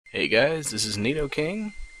Hey guys, this is Nito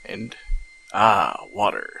King, and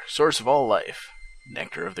water, source of all life,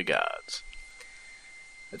 nectar of the gods.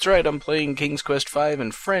 That's right, I'm playing King's Quest V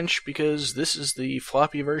in French because this is the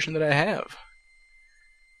floppy version that I have.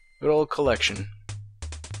 Good old collection.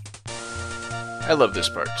 I love this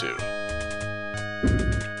part too.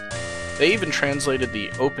 They even translated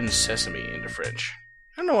the open sesame into French.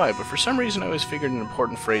 I don't know why, but for some reason I always figured an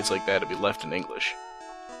important phrase like that would be left in English.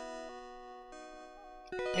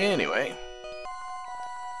 Anyway,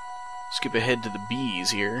 skip ahead to the bees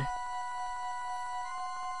here. You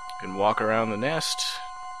can walk around the nest,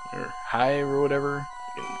 or hive or whatever.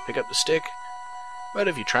 You can pick up the stick, but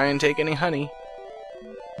if you try and take any honey,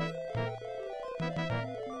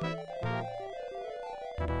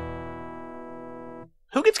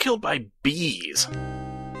 who gets killed by bees?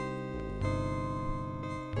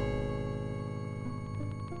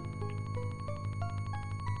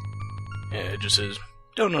 Yeah, it just says,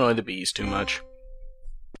 don't annoy the bees too much.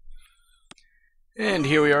 And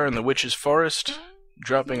here we are in the witch's forest,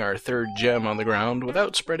 dropping our third gem on the ground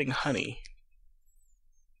without spreading honey.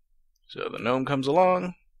 So the gnome comes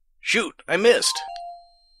along, shoot, I missed!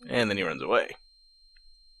 And then he runs away.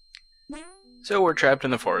 So we're trapped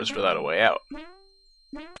in the forest without a way out.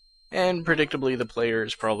 And predictably the player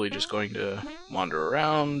is probably just going to wander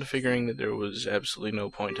around, figuring that there was absolutely no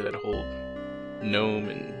point to that whole gnome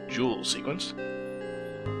and jewel sequence.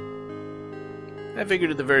 I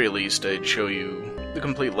figured at the very least I'd show you the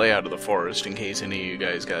complete layout of the forest in case any of you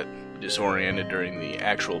guys got disoriented during the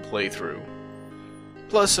actual playthrough.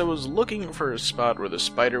 Plus, I was looking for a spot where the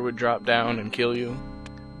spider would drop down and kill you.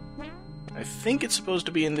 I think it's supposed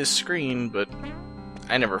to be in this screen, but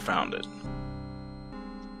I never found it.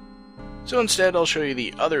 So instead, I'll show you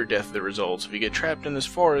the other death that results if you get trapped in this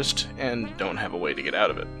forest and don't have a way to get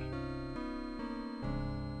out of it.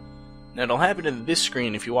 Now, it'll happen in this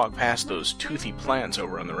screen if you walk past those toothy plants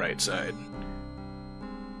over on the right side.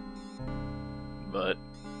 But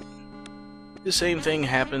the same thing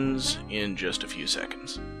happens in just a few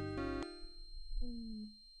seconds.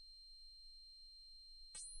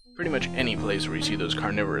 Pretty much any place where you see those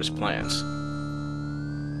carnivorous plants.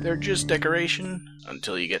 They're just decoration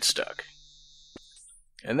until you get stuck.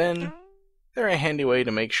 And then, they're a handy way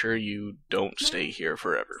to make sure you don't stay here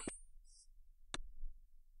forever.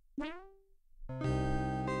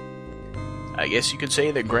 I guess you could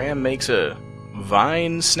say that Graham makes a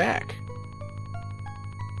vine snack.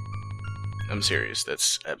 I'm serious,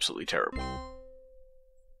 that's absolutely terrible.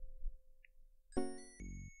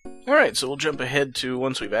 Alright, so we'll jump ahead to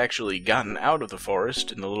once we've actually gotten out of the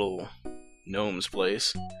forest in the little gnome's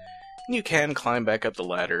place. And you can climb back up the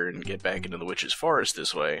ladder and get back into the witch's forest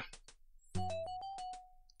this way.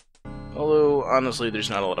 Although, honestly, there's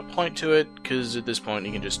not a lot of point to it, because at this point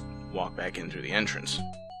you can just walk back in through the entrance.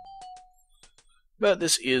 But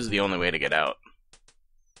this is the only way to get out.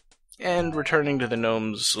 And returning to the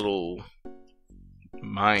gnome's little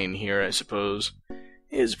mine here, I suppose,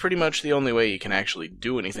 is pretty much the only way you can actually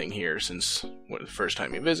do anything here, since the first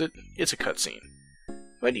time you visit, it's a cutscene.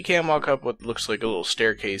 But you can walk up what looks like a little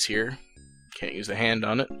staircase here. Can't use the hand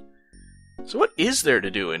on it. So what is there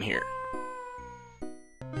to do in here?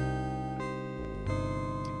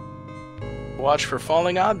 Watch for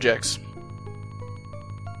falling objects.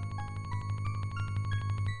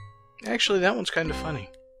 Actually, that one's kind of funny.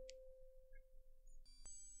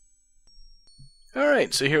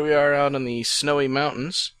 Alright, so here we are out on the snowy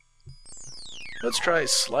mountains. Let's try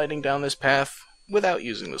sliding down this path without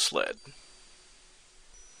using the sled. I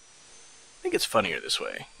think it's funnier this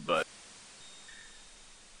way, but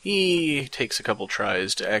he takes a couple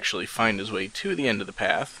tries to actually find his way to the end of the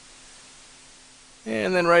path.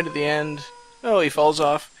 And then right at the end, he falls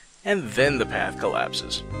off, and then the path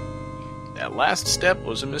collapses. That last step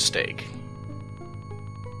was a mistake.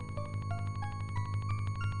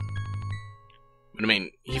 But I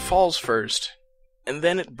mean, he falls first, and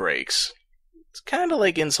then it breaks. It's kinda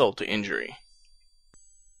like insult to injury.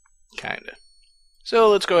 Kinda. So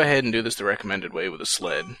let's go ahead and do this the recommended way with a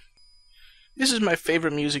sled. This is my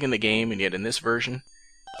favorite music in the game, and yet in this version,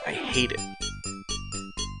 I hate it.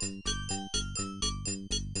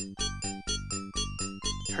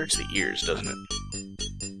 It hurts the ears, doesn't it?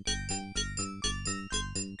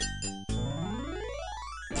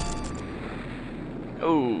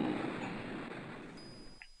 Oh.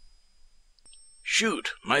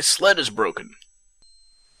 Shoot, my sled is broken.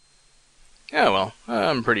 Oh well,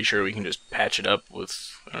 I'm pretty sure we can just patch it up with,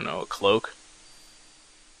 I don't know, a cloak.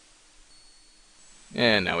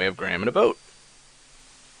 And now we have Graham in a boat.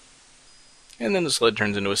 And then the sled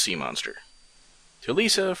turns into a sea monster. To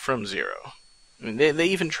Lisa from Zero. I mean, they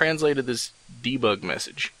even translated this debug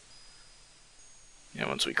message. And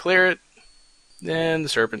once we clear it, then the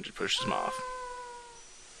serpent just pushes him off.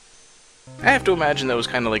 I have to imagine that was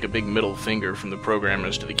kind of like a big middle finger from the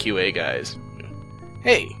programmers to the QA guys.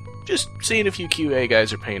 Hey, just seeing if you QA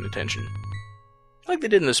guys are paying attention. Like they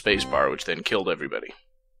did in the spacebar, which then killed everybody.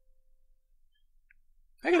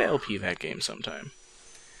 I gotta LP that game sometime.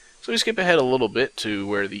 So we skip ahead a little bit to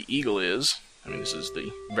where the eagle is. I mean, this is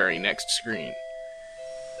the very next screen.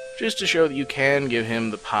 Just to show that you can give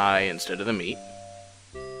him the pie instead of the meat.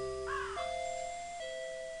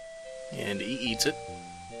 And he eats it.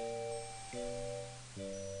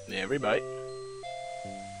 Every bite.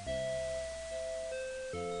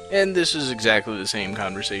 And this is exactly the same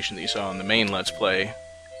conversation that you saw in the main Let's Play.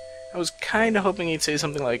 I was kinda hoping he'd say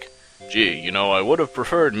something like, "Gee, you know, I would have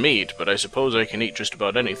preferred meat, but I suppose I can eat just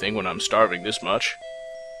about anything when I'm starving this much."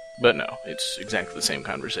 But no, it's exactly the same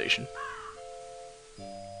conversation.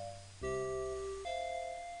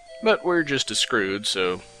 But we're just as screwed,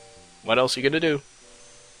 so what else are you gonna do?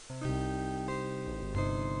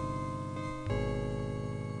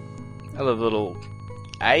 I love the little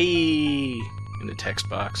 "aye" in the text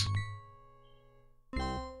box.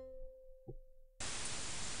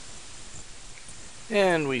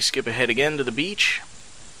 And we skip ahead again to the beach.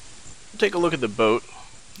 We'll take a look at the boat.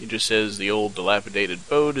 It just says the old dilapidated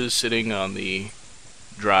boat is sitting on the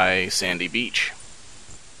dry, sandy beach.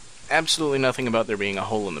 Absolutely nothing about there being a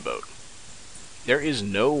hole in the boat. There is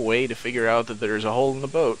no way to figure out that there's a hole in the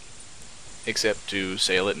boat, except to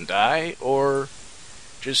sail it and die, or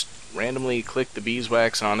just randomly click the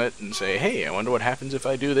beeswax on it and say, "Hey, I wonder what happens if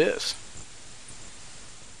I do this."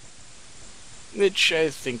 Which I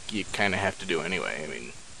think you kind of have to do anyway. I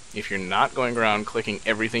mean, if you're not going around clicking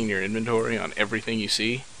everything in your inventory on everything you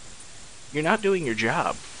see, you're not doing your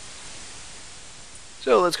job.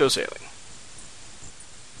 So let's go sailing.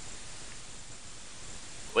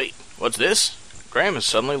 Wait, what's this? Graham has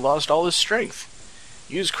suddenly lost all his strength.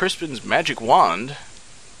 Use Crispin's magic wand,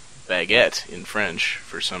 baguette in French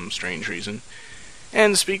for some strange reason,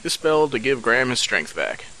 and speak the spell to give Graham his strength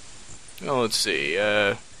back. Well, let's see.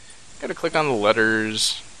 Gotta click on the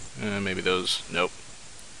letters. Maybe those. Nope.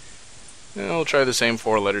 I'll try the same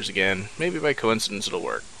 4 letters again. Maybe by coincidence it'll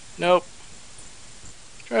work. Nope.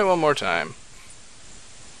 Try one more time.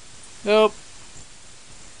 Nope.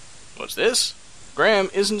 What's this? Graham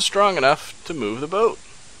isn't strong enough to move the boat.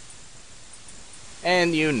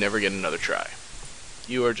 And you never get another try.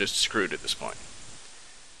 You are just screwed at this point.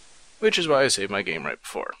 Which is why I saved my game right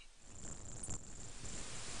before.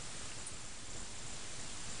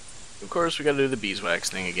 Of course, we gotta do the beeswax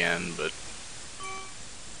thing again, but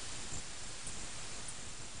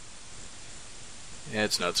yeah,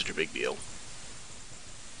 it's not such a big deal.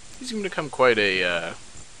 He's going to become quite a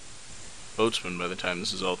boatsman by the time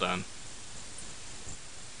this is all done.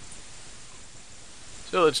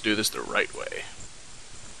 So let's do this the right way.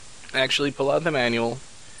 Actually, pull out the manual,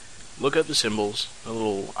 look at the symbols. The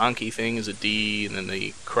little Anki thing is a D, and then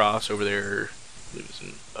the cross over there, I believe it's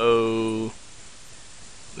an O.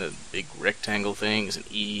 The big rectangle thing is an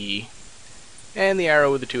E. And the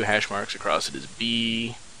arrow with the 2 hash marks across it is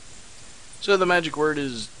B. So the magic word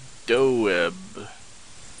is Doeb.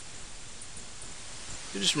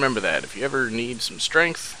 So just remember that. If you ever need some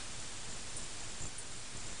strength,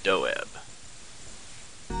 Doeb.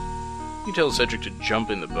 You tell Cedric to jump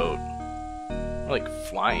in the boat. More like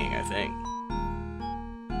flying, I think.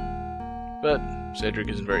 But Cedric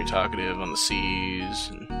isn't very talkative on the seas.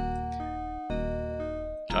 And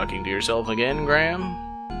talking to yourself again, Graham?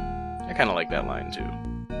 I kind of like that line, too.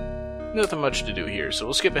 Nothing much to do here, so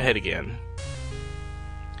we'll skip ahead again.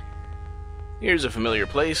 Here's a familiar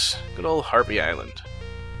place, good old Harpy Island.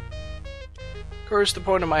 Of course, the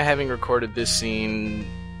point of my having recorded this scene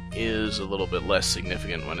is a little bit less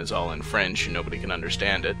significant when it's all in French and nobody can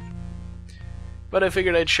understand it. But I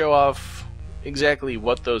figured I'd show off exactly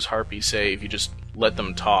what those harpies say if you just let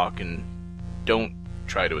them talk and don't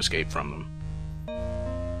try to escape from them.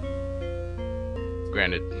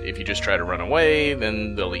 Granted, if you just try to run away,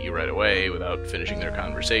 then they'll eat you right away without finishing their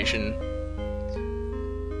conversation.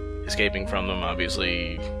 Escaping from them,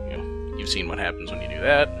 obviously, you've seen what happens when you do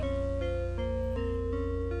that.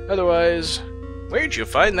 Otherwise, where'd you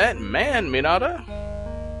find that man, Minata?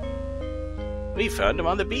 We found him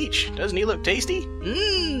on the beach. Doesn't he look tasty?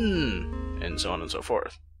 Mmm! And so on and so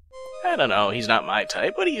forth. I don't know, he's not my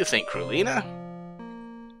type. What do you think, Krulina?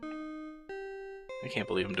 I can't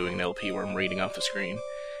believe I'm doing an LP where I'm reading off the screen.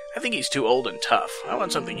 I think he's too old and tough. I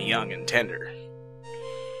want something young and tender.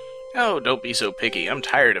 Oh, don't be so picky. I'm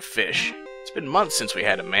tired of fish. It's been months since we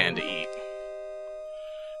had a man to eat.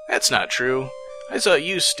 That's not true. I saw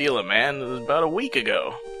you steal a man about a week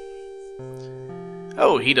ago.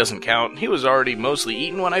 Oh, he doesn't count. He was already mostly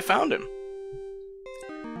eaten when I found him.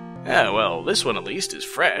 Ah, well, this one at least is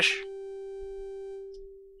fresh.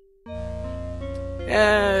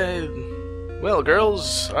 Well,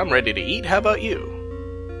 girls, I'm ready to eat. How about you?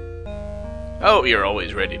 Oh, you're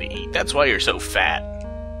always ready to eat. That's why you're so fat.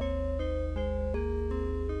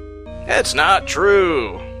 That's not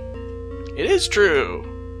true. It is true.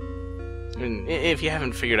 I mean, if you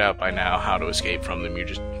haven't figured out by now how to escape from them, you're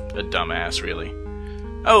just a dumbass, really.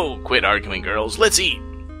 Oh, quit arguing, girls. Let's eat.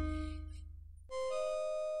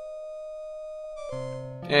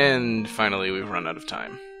 And finally, we've run out of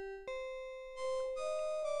time.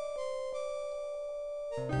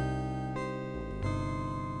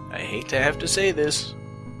 I hate to have to say this,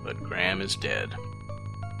 but Graham is dead.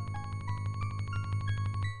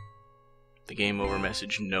 The game over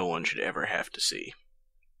message no one should ever have to see.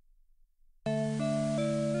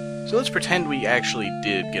 So let's pretend we actually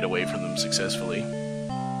did get away from them successfully.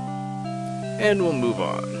 And we'll move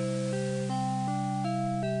on.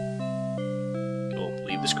 We'll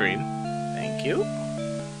leave the screen. Thank you.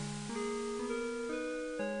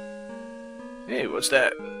 Hey, what's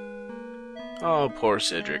that? Oh, poor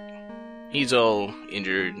Cedric. He's all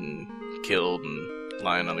injured and killed and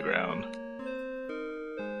lying on the ground.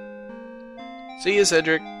 See ya,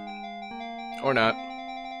 Cedric. Or not.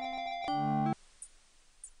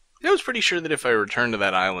 I was pretty sure that if I returned to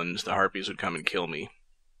that island, the harpies would come and kill me.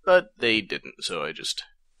 But they didn't, so I just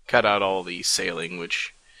cut out all the sailing,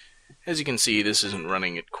 which, as you can see, this isn't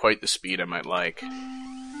running at quite the speed I might like.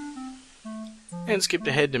 And skipped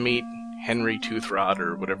ahead to meet Henry Toothrot,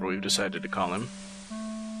 or whatever we've decided to call him.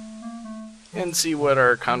 And see what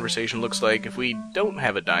our conversation looks like if we don't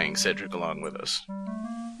have a dying Cedric along with us.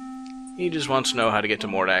 He just wants to know how to get to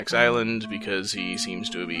Mordax Island, because he seems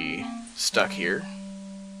to be stuck here.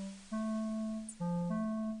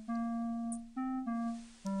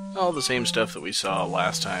 All the same stuff that we saw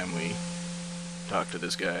last time we talked to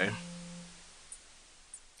this guy.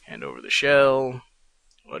 Hand over the shell.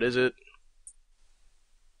 What is it?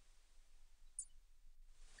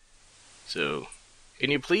 So,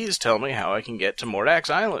 can you please tell me how I can get to Mordax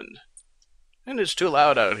Island? And it's too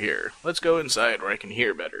loud out here. Let's go inside where I can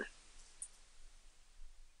hear better.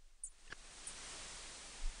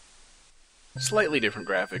 Slightly different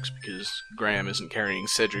graphics because Graham isn't carrying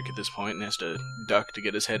Cedric at this point and has to duck to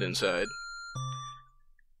get his head inside.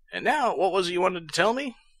 And now, what was it you wanted to tell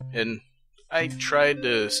me? And I tried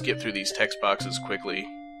to skip through these text boxes quickly,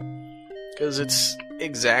 because it's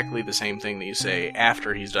exactly the same thing that you say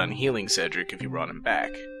after he's done healing Cedric if you brought him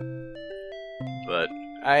back. But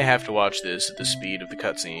I have to watch this at the speed of the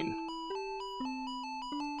cutscene,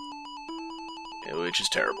 which is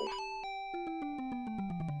terrible.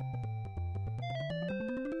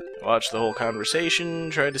 Watched the whole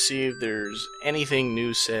conversation, tried to see if there's anything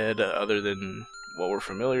new said other than what we're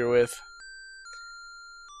familiar with.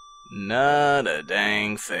 Not a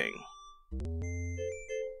dang thing.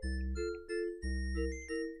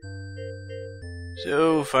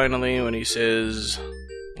 So finally, when he says,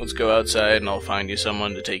 let's go outside and I'll find you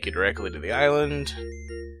someone to take you directly to the island,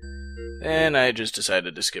 then I just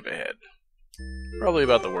decided to skip ahead. Probably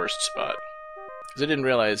about the worst spot, because I didn't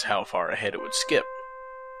realize how far ahead it would skip.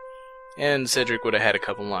 And Cedric would have had a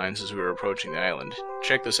couple lines as we were approaching the island.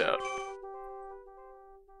 Check this out.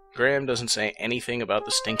 Graham doesn't say anything about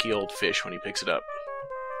the stinky old fish when he picks it up.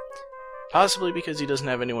 Possibly because he doesn't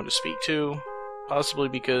have anyone to speak to. Possibly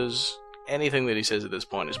because anything that he says at this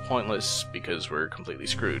point is pointless because we're completely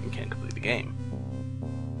screwed and can't complete the game.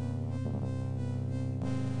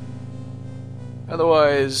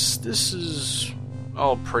 Otherwise, this is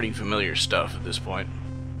all pretty familiar stuff at this point.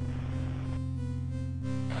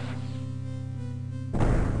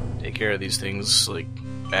 Take care of these things like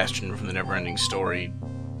Bastion from the Neverending Story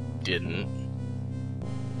didn't.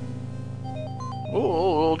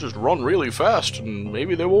 Oh, I'll just run really fast and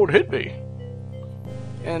maybe they won't hit me.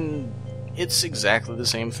 And it's exactly the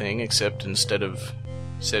same thing, except instead of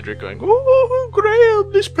Cedric going, "Oh,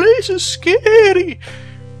 Graham, this place is scary!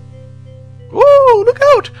 Whoa, look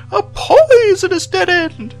out! A poisonous dead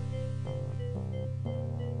end!"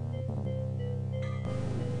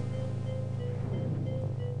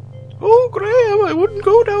 "Oh, Graham, I wouldn't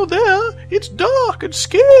go down there. It's dark and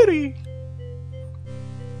scary."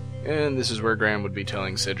 And this is where Graham would be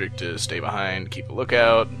telling Cedric to stay behind, keep a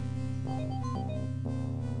lookout.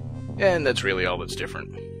 And that's really all that's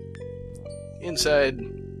different. Inside,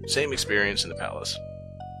 same experience in the palace.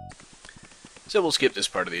 So we'll skip this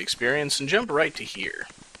part of the experience and jump right to here.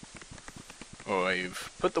 Oh,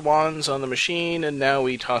 I've put the wands on the machine, and now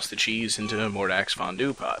we toss the cheese into a Mordax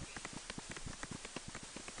fondue pot.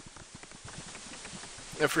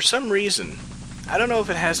 Now, for some reason, I don't know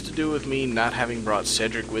if it has to do with me not having brought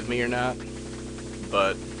Cedric with me or not,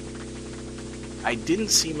 but I didn't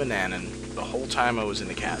see Manannan the whole time I was in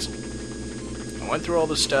the castle. I went through all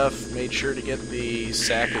the stuff, made sure to get the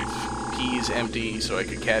sack of peas empty so I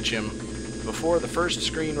could catch him before the first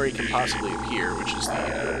screen where he can possibly appear, which is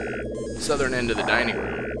the southern end of the dining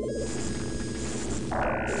room.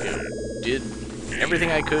 Did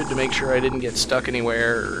everything I could to make sure I didn't get stuck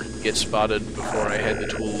anywhere or get spotted before I had the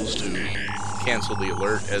tools to cancel the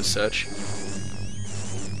alert as such.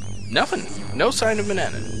 Nothing. No sign of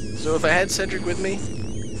Manannan. So if I had Cedric with me,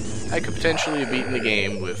 I could potentially have beaten the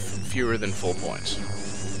game with fewer than full points.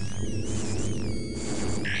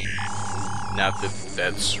 Not that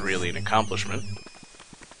that's really an accomplishment,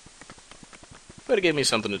 but it gave me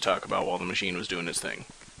something to talk about while the machine was doing its thing.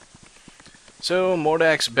 So,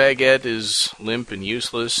 Mordak's baguette is limp and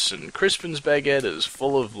useless, and Crispin's baguette is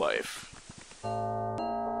full of life. I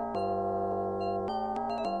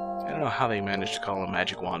don't know how they managed to call a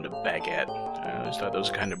magic wand a baguette. I always thought that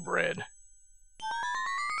was kind of bread.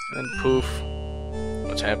 And then poof,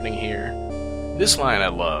 what's happening here? This line I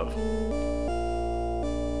love.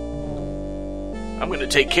 I'm gonna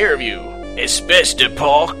take care of you, espèce de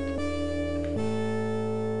porc!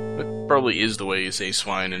 That probably is the way you say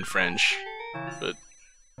swine in French, but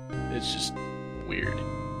it's just weird.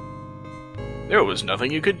 There was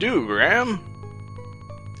nothing you could do, Graham!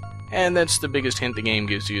 And that's the biggest hint the game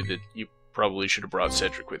gives you, that you probably should have brought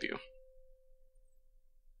Cedric with you.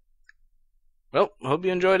 Well, hope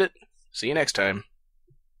you enjoyed it. See you next time.